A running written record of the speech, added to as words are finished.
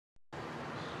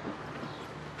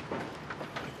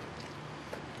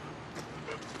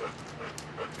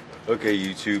Okay,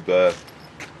 YouTube,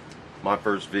 my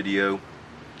first video.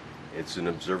 It's an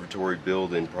observatory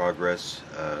build in progress.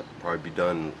 Probably be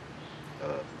done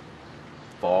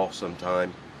fall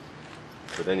sometime.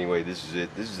 But anyway, this is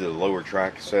it. This is the lower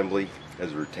track assembly.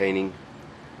 Has a retaining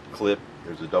clip.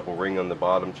 There's a double ring on the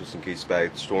bottom just in case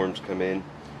bad storms come in.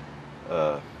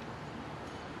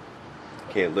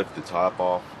 Can't lift the top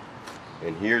off.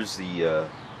 And here's the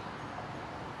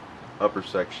upper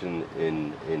section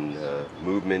in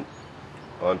movement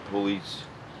on pulleys.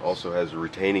 Also has a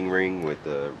retaining ring with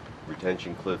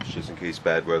retention clips just in case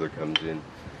bad weather comes in.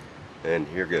 And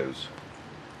here goes.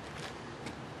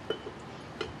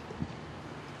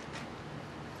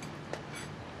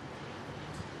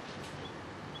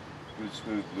 Good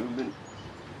smooth movement.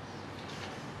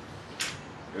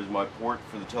 There's my port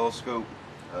for the telescope,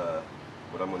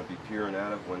 what I'm going to be peering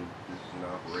out of when this is in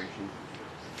operation.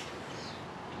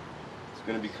 It's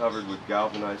going to be covered with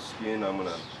galvanized skin. I'm going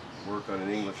to work on an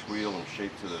English wheel and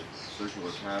shape to the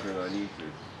circular pattern I need to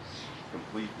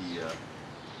complete the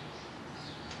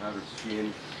powdered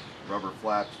skin. Rubber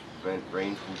flaps prevent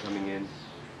rain from coming in.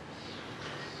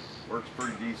 Works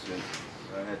pretty decent.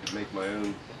 I had to make my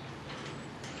own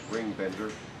ring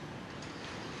bender,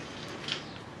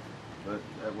 but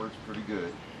that works pretty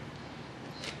good.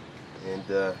 And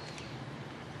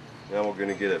now we're going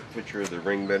to get a picture of the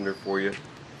ring bender for you.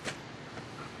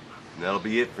 And that'll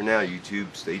be it for now,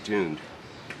 YouTube. Stay tuned.